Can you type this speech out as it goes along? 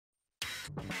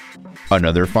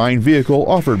Another fine vehicle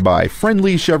offered by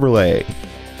Friendly Chevrolet.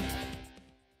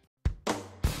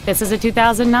 This is a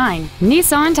 2009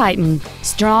 Nissan Titan.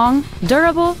 Strong,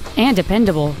 durable, and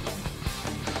dependable.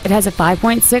 It has a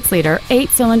 5.6-liter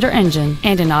 8-cylinder engine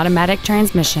and an automatic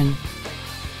transmission.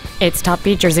 Its top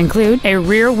features include a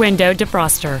rear window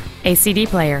defroster, a CD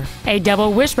player, a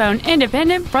double wishbone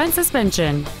independent front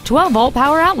suspension, 12-volt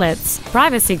power outlets,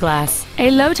 privacy glass,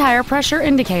 a low tire pressure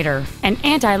indicator, an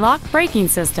anti-lock braking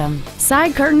system,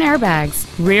 side curtain airbags,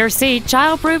 rear seat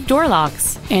child-proof door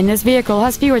locks, and this vehicle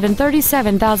has fewer than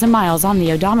 37,000 miles on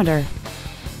the odometer.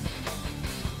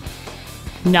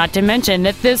 Not to mention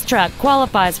that this truck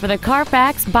qualifies for the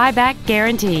Carfax buyback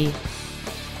guarantee.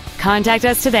 Contact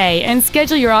us today and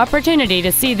schedule your opportunity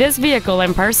to see this vehicle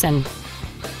in person.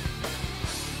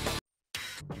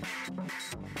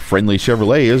 Friendly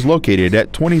Chevrolet is located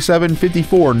at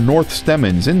 2754 North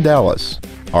Stemmons in Dallas.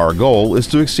 Our goal is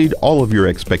to exceed all of your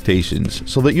expectations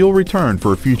so that you'll return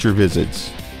for future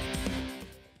visits.